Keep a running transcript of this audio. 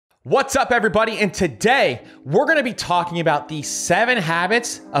What's up, everybody? And today we're going to be talking about the 7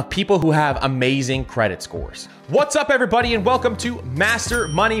 habits of people who have amazing credit scores. What's up, everybody, and welcome to Master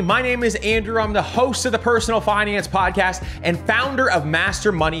Money. My name is Andrew. I'm the host of the Personal Finance Podcast and founder of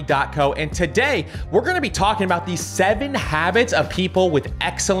MasterMoney.co. And today we're going to be talking about these 7 habits of people with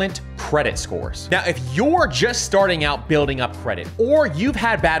excellent credit scores. Now, if you're just starting out building up credit or you've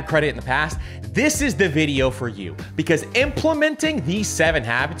had bad credit in the past, this is the video for you, because implementing these 7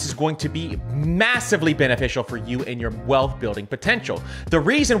 habits is going to be massively beneficial for you and your wealth building potential. The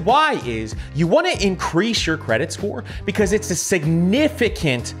reason why is you want to increase your credit score because it's a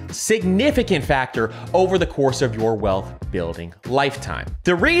significant factor over the course of your wealth building lifetime.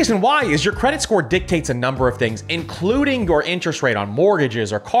 The reason why is your credit score dictates a number of things, including your interest rate on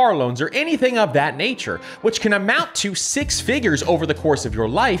mortgages or car loans or anything of that nature, which can amount to 6 figures over the course of your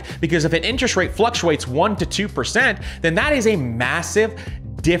life, because if an interest rate fluctuates 1 to 2%, then that is a massive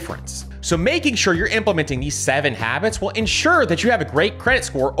difference. So making sure you're implementing these 7 habits will ensure that you have a great credit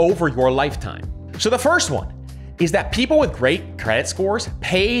score over your lifetime. So the first one is that people with great credit scores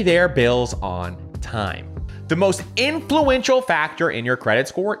pay their bills on time. The most influential factor in your credit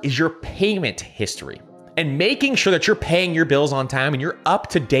score is your payment history. And making sure that you're paying your bills on time and you're up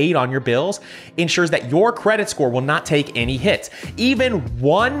to date on your bills ensures that your credit score will not take any hits. Even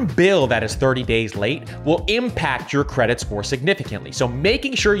one bill that is 30 days late will impact your credit score significantly. So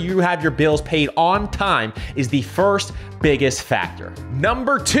making sure you have your bills paid on time is the first biggest factor.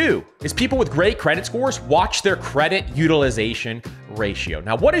 Number 2 is people with great credit scores watch their credit utilization ratio.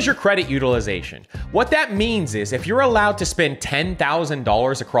 Now, what is your credit utilization? What that means is if you're allowed to spend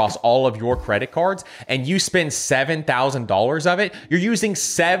 $10,000 across all of your credit cards and you spend $7,000 of it, you're using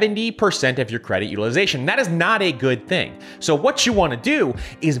 70% of your credit utilization. That is not a good thing. So what you want to do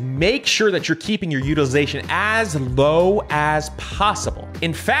is make sure that you're keeping your utilization as low as possible.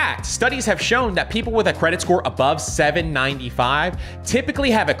 In fact, studies have shown that people with a credit score above 795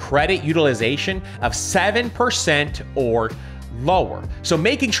 typically have a credit utilization of 7% or lower. So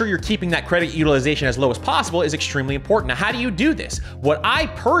making sure you're keeping that credit utilization as low as possible is extremely important. Now, how do you do this? What I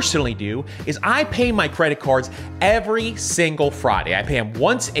personally do is I pay my credit cards every single Friday. I pay them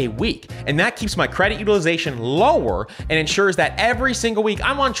once a week, and that keeps my credit utilization lower and ensures that every single week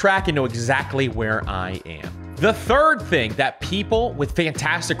I'm on track and know exactly where I am. The third thing that people with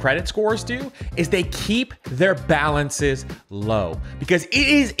fantastic credit scores do is they keep their balances low, because it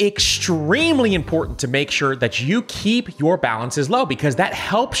is extremely important to make sure that you keep your balances low, because that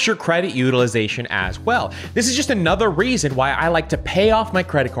helps your credit utilization as well. This is just another reason why I like to pay off my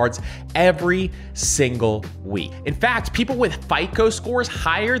credit cards every single week. In fact, people with FICO scores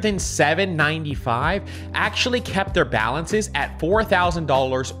higher than 795 actually kept their balances at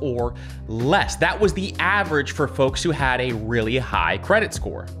 $4,000 or less. That was the average for folks who had a really high credit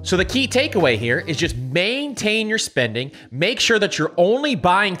score. So the key takeaway here is just maintain your spending. Make sure that you're only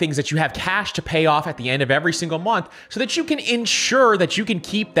buying things that you have cash to pay off at the end of every single month, so that you can ensure that you can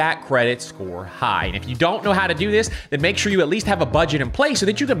keep that credit score high. And if you don't know how to do this, then make sure you at least have a budget in place so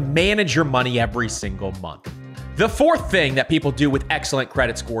that you can manage your money every single month. The fourth thing that people do with excellent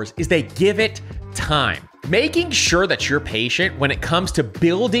credit scores is they give it time. Making sure that you're patient when it comes to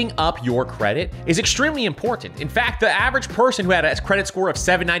building up your credit is extremely important. In fact, the average person who had a credit score of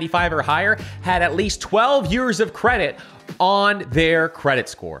 795 or higher had at least 12 years of credit on their credit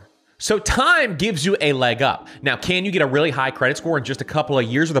score. So time gives you a leg up. Now, can you get a really high credit score in just a couple of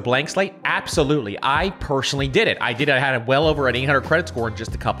years with a blank slate? Absolutely. I personally did it. I had well over an 800 credit score in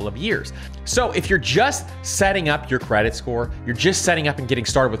just a couple of years. So if you're just setting up your credit score, you're just setting up and getting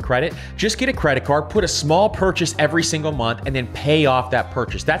started with credit, just get a credit card, put a small purchase every single month, and then pay off that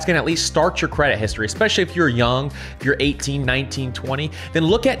purchase. That's going to at least start your credit history, especially if you're young, if you're 18, 19, 20, then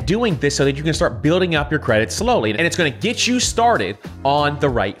look at doing this so that you can start building up your credit slowly, and it's going to get you started on the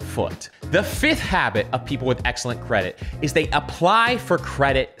right foot. The fifth habit of people with excellent credit is they apply for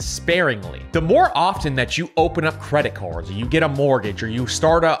credit sparingly. The more often that you open up credit cards, or you get a mortgage, or you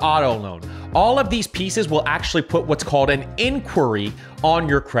start an auto loan, all of these pieces will actually put what's called an inquiry on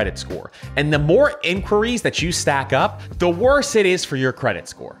your credit score. And the more inquiries that you stack up, the worse it is for your credit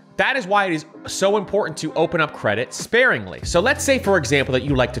score. That is why it is so important to open up credit sparingly. So let's say, for example, that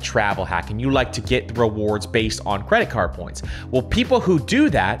you like to travel hack and you like to get rewards based on credit card points. Well, people who do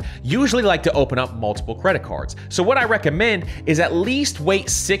that usually like to open up multiple credit cards. So what I recommend is at least wait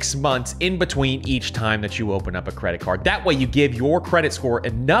 6 months in between each time that you open up a credit card. That way you give your credit score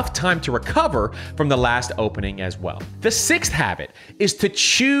enough time to recover from the last opening as well. The sixth habit is to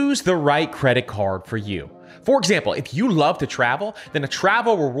choose the right credit card for you. For example, if you love to travel, then a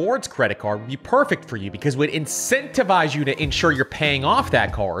travel rewards credit card would be perfect for you because it would incentivize you to ensure you're paying off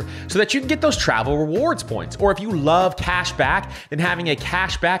that card so that you can get those travel rewards points. Or if you love cash back, then having a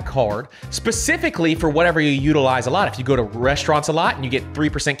cash back card specifically for whatever you utilize a lot. If you go to restaurants a lot and you get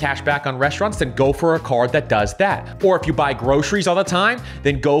 3% cash back on restaurants, then go for a card that does that. Or if you buy groceries all the time,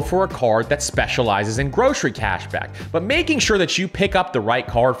 then go for a card that specializes in grocery cash back. But making sure that you pick up the right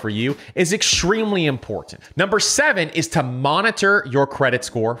card for you is extremely important. Number 7 is to monitor your credit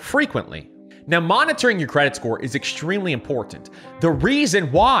score frequently. Now, monitoring your credit score is extremely important. The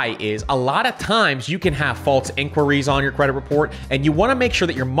reason why is a lot of times you can have false inquiries on your credit report, and you want to make sure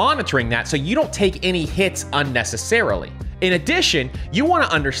that you're monitoring that so you don't take any hits unnecessarily. In addition, you want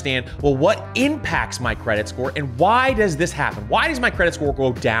to understand, well, what impacts my credit score and why does this happen? Why does my credit score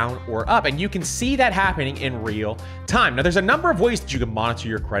go down or up? And you can see that happening in real time. Now, there's a number of ways that you can monitor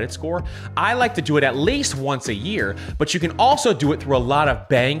your credit score. I like to do it at least once a year, but you can also do it through a lot of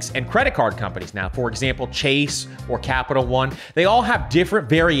banks and credit card companies. Now, for example, Chase or Capital One, they all have different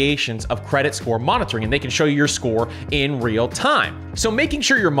variations of credit score monitoring, and they can show you your score in real time. So making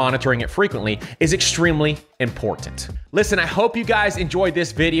sure you're monitoring it frequently is extremely important. Listen, I hope you guys enjoyed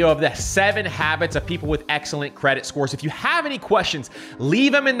this video of the 7 habits of people with excellent credit scores. If you have any questions,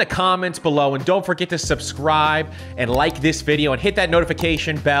 leave them in the comments below, and don't forget to subscribe and like this video and hit that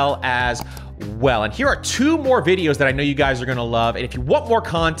notification bell as well. And here are 2 more videos that I know you guys are gonna love. And if you want more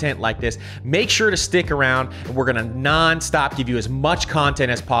content like this, make sure to stick around, and we're gonna non-stop give you as much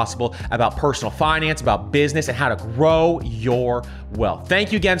content as possible about personal finance, about business, and how to grow your wealth.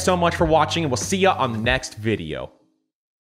 Thank you again so much for watching, and we'll see you on the next video.